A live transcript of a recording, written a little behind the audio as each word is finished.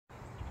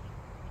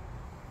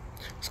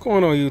What's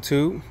going on,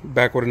 YouTube?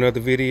 Back with another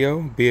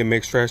video.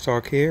 BMX Trash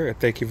Talk here, and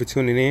thank you for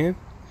tuning in.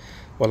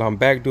 Well, I'm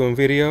back doing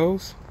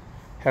videos.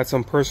 Had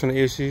some personal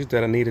issues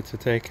that I needed to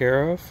take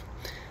care of.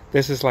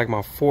 This is like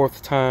my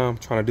fourth time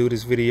trying to do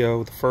this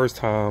video. The first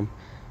time,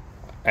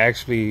 I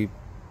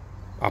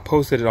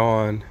posted it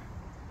on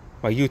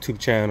my YouTube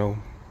channel,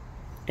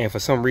 and for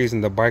some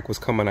reason the bike was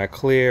coming out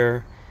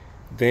clear.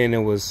 Then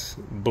it was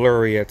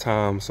blurry at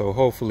times, so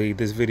hopefully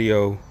this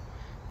video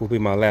will be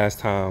my last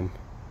time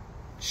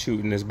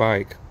shooting this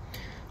bike.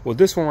 Well,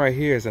 this one right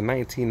here is a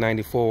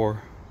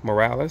 1994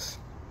 Morales.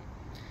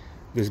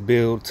 This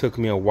build took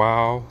me a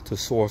while to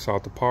source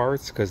out the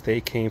parts because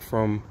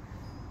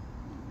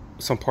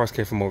some parts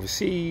came from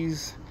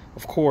overseas.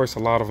 Of course, a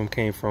lot of them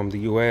came from the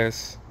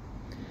US.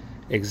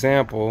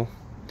 Example,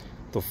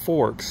 the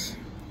forks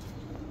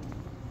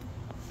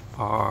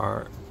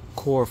are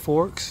core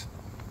forks,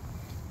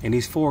 and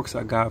these forks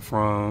I got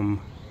from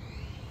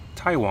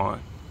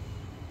Taiwan.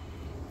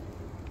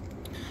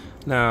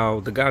 Now,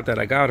 the guy that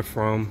I got it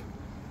from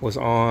was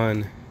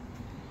on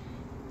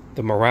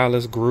the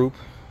Morales group.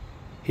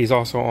 He's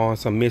also on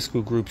some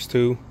mid-school groups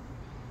too.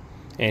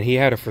 And he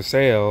had it for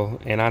sale,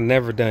 and I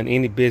never done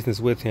any business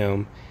with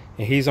him.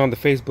 And he's on the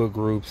Facebook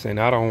groups, and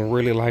I don't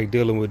really like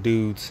dealing with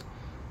dudes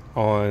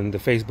on the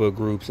Facebook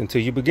groups. And to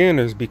you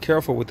beginners, be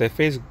careful with that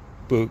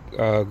Facebook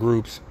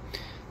groups,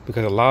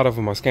 because a lot of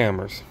them are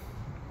scammers.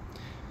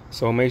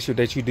 So make sure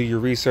that you do your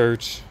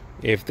research.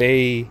 If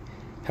they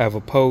have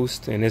a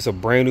post and it's a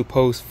brand new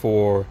post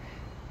for,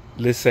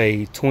 let's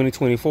say,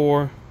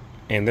 2024,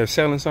 and they're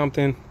selling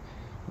something,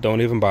 don't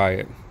even buy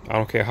it. I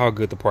don't care how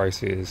good the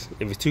price is.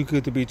 If it's too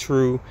good to be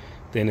true,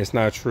 then it's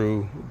not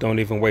true. Don't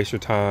even waste your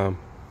time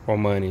or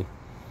money.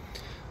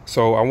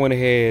 So I went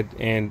ahead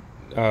and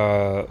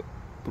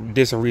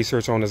did some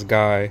research on this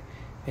guy,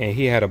 and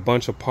he had a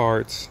bunch of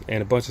parts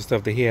and a bunch of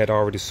stuff that he had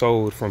already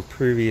sold from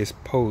previous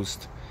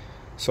posts.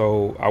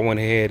 So I went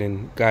ahead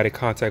and got in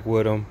contact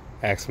with him,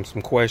 asked him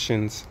some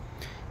questions,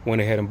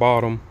 went ahead and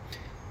bought them.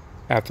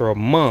 After a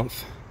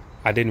month,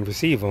 I didn't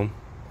receive them.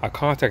 I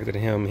contacted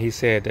him, and he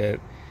said that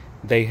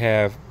they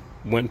have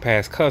went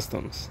past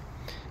customs.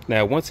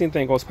 Now, once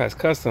anything goes past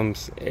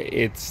customs,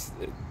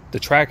 the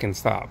tracking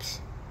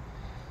stops.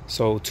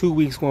 So 2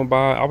 weeks went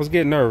by. I was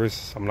getting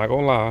nervous, I'm not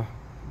gonna lie,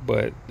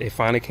 but they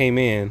finally came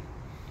in.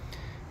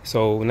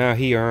 So now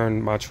he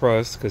earned my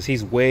trust because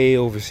he's way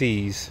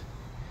overseas.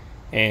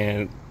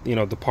 And you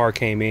know, the part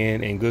came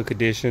in good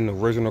condition,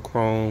 original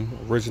chrome,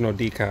 original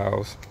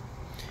decals.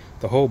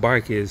 The whole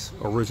bike is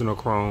original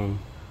chrome,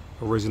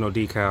 original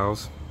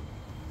decals.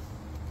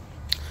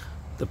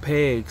 The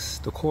pegs,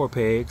 the core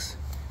pegs,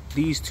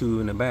 these two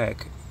in the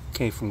back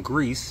came from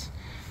Greece.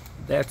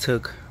 That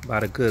took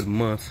about a good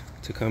month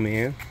to come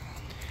in.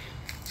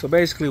 So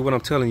basically what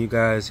I'm telling you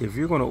guys, if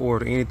you're going to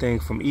order anything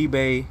from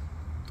eBay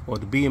or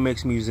the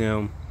BMX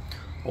museum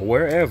or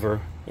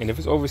wherever, and if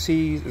it's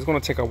overseas, it's going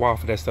to take a while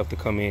for that stuff to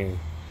come in.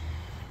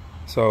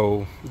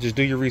 So just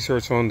do your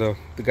research on the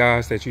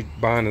guys that you're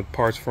buying the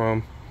parts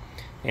from,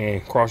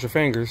 and cross your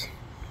fingers.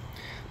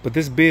 But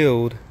this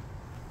build,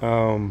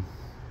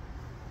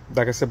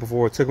 like I said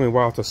before, it took me a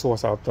while to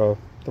source out the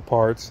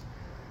parts.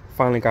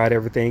 Finally got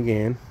everything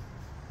in.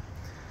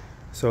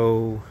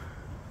 So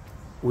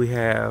we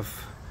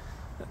have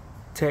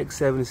Tech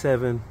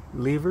 77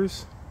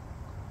 levers.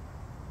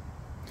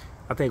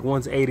 I think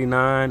one's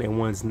 89 and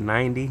one's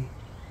 90.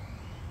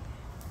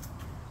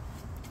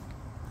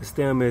 The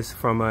stem is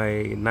from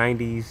a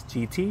 90s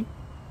GT.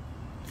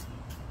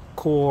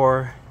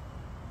 Core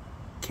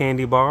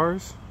candy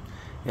bars.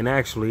 And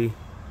actually,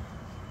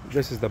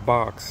 this is the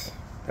box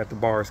that the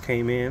bars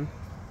came in.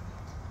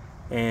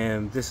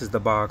 And this is the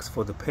box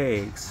for the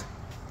pegs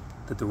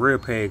that the rear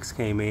pegs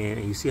came in.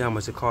 And you see how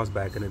much it cost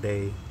back in the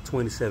day,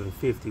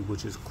 $27.50,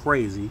 which is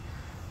crazy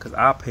because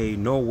I paid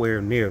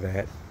nowhere near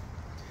that.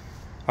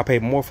 I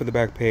paid more for the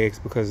back pegs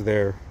because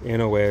they're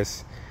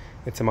NOS.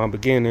 And to my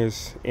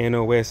beginners,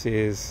 NOS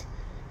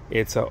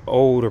it's an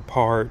older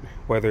part,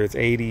 whether it's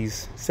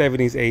 80s,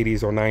 70s,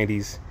 80s, or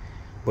 90s,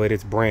 but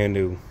it's brand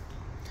new.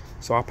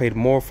 So I paid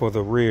more for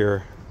the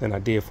rear than I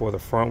did for the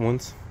front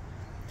ones.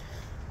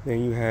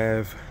 Then you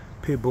have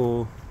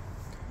Pitbull,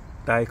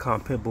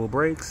 Diacom Pitbull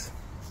brakes.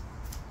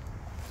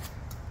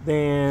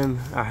 Then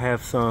I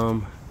have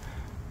some,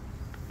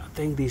 I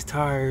think these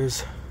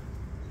tires,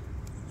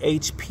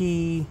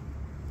 HPF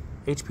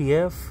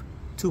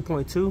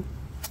 2.2.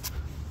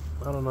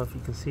 I don't know if you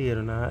can see it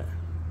or not.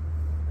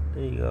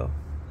 There you go.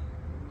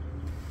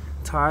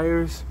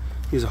 Tires.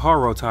 These are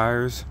Haro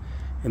tires,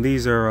 and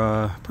these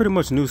are pretty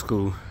much new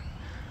school,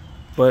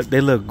 but they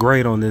look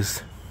great on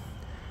this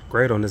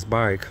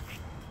bike.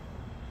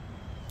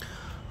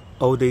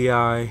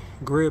 ODI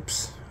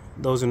grips.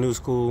 Those are new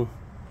school,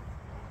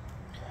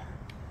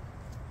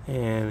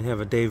 and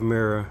have a Dave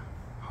Mirra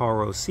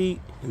Haro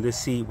seat, and this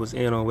seat was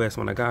NOS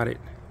when I got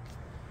it.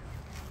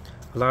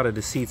 A lot of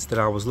the seats that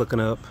I was looking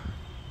up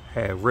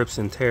had rips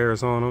and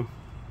tears on them.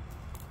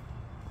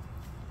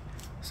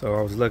 So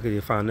I was lucky to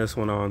find this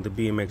one on the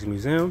BMX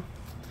Museum.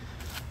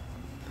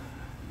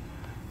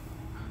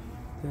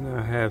 Then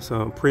I have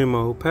some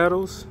Primo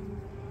pedals,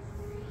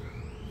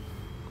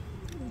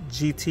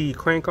 GT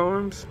crank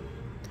arms,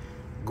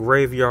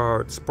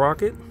 graveyard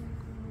sprocket,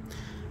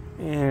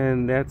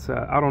 and that's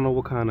I don't know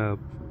what kind of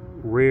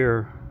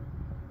rear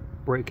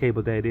brake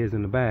cable that is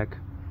in the back.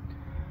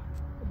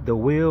 The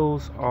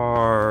wheels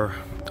are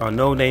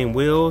no-name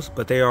wheels,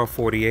 but they are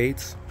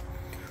 48s.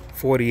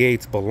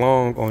 48s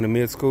belong on the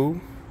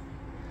mid-school,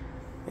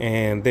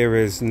 and there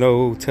is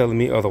no telling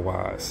me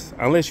otherwise.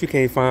 Unless you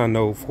can't find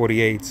no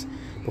 48s,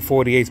 but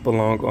 48s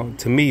belong on,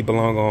 to me,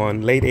 belong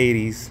on late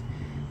 80s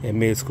and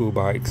mid-school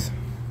bikes.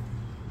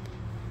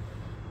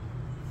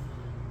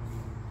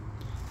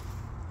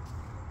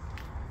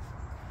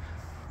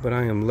 But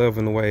I am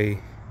loving the way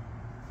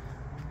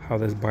how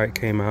this bike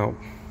came out.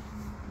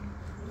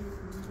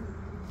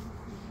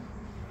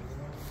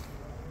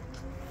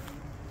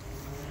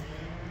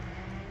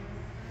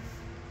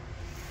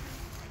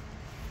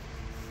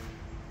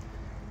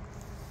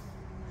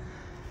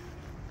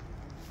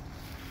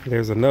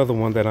 There's another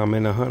one that I'm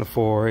in the hunt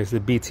for. It's the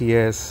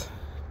BTS.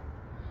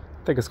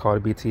 I think it's called a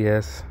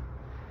BTS.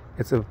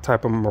 It's a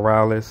type of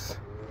Morales,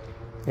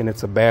 and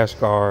it's a bash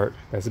guard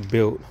that's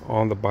built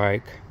on the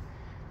bike.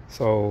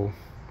 So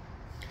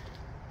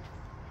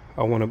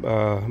I want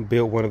to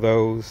build one of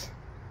those,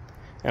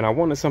 and I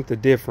wanted something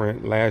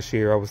different. Last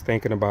year I was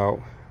thinking about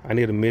I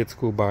need a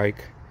mid-school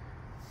bike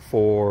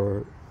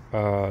for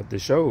the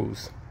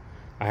shows.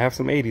 I have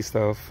some 80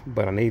 stuff,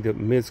 but I need a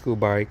mid-school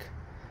bike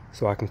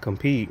so I can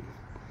compete.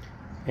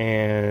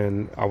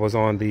 And I was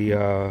on the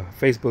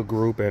Facebook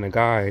group, and a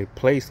guy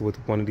placed with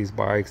one of these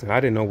bikes, and I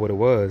didn't know what it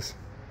was.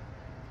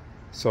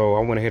 So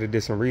I went ahead and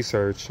did some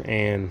research,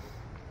 and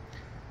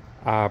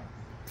I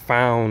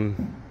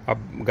found a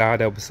guy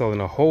that was selling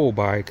a whole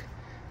bike.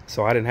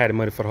 So I didn't have the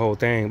money for the whole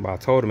thing, but I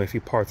told him if he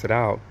parts it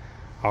out,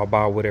 I'll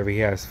buy whatever he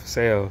has for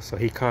sale. So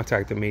he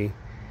contacted me,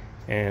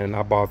 and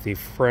I bought the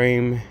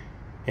frame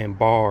and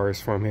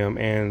bars from him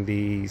and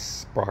the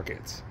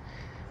sprockets.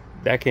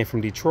 That came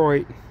from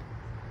Detroit.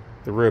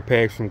 The rear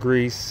pegs from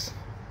Greece,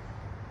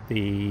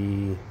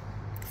 the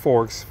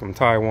forks from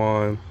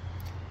Taiwan,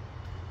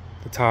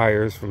 the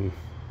tires from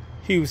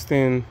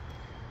Houston,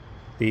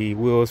 the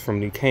wheels from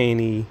New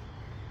Caney,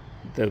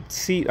 the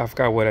seat, I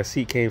forgot where that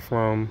seat came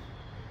from,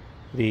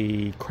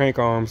 the crank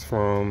arms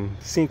from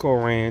Cinco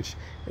Ranch.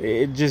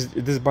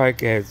 This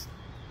bike has,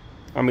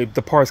 I mean,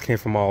 the parts came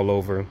from all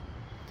over.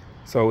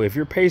 So if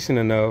you're patient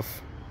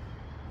enough,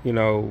 you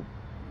know,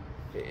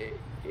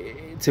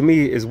 to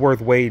me, it's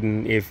worth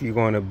waiting if you're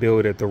going to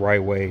build it the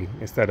right way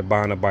instead of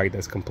buying a bike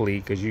that's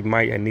complete, because you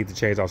might need to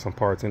change out some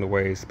parts in the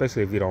way,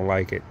 especially if you don't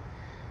like it.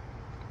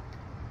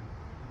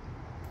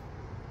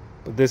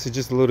 But this is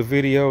just a little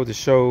video to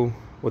show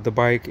what the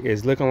bike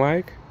is looking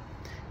like,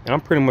 and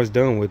I'm pretty much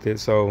done with it.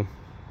 So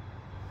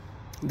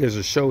there's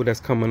a show that's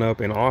coming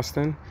up in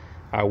Austin.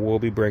 I will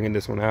be bringing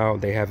this one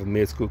out. They have a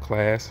mid-school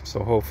class,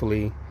 so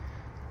hopefully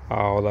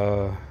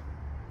I'll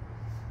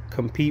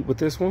compete with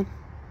this one.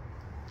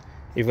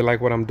 If you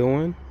like what I'm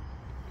doing,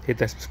 hit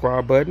that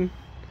subscribe button,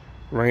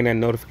 ring that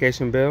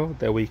notification bell,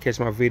 that way you catch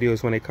my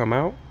videos when they come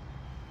out.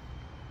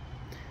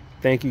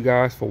 Thank you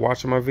guys for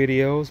watching my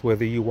videos,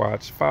 whether you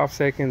watch 5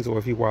 seconds or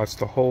if you watch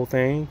the whole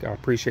thing. I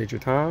appreciate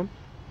your time,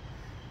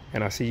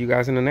 and I'll see you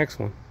guys in the next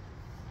one.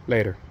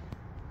 Later.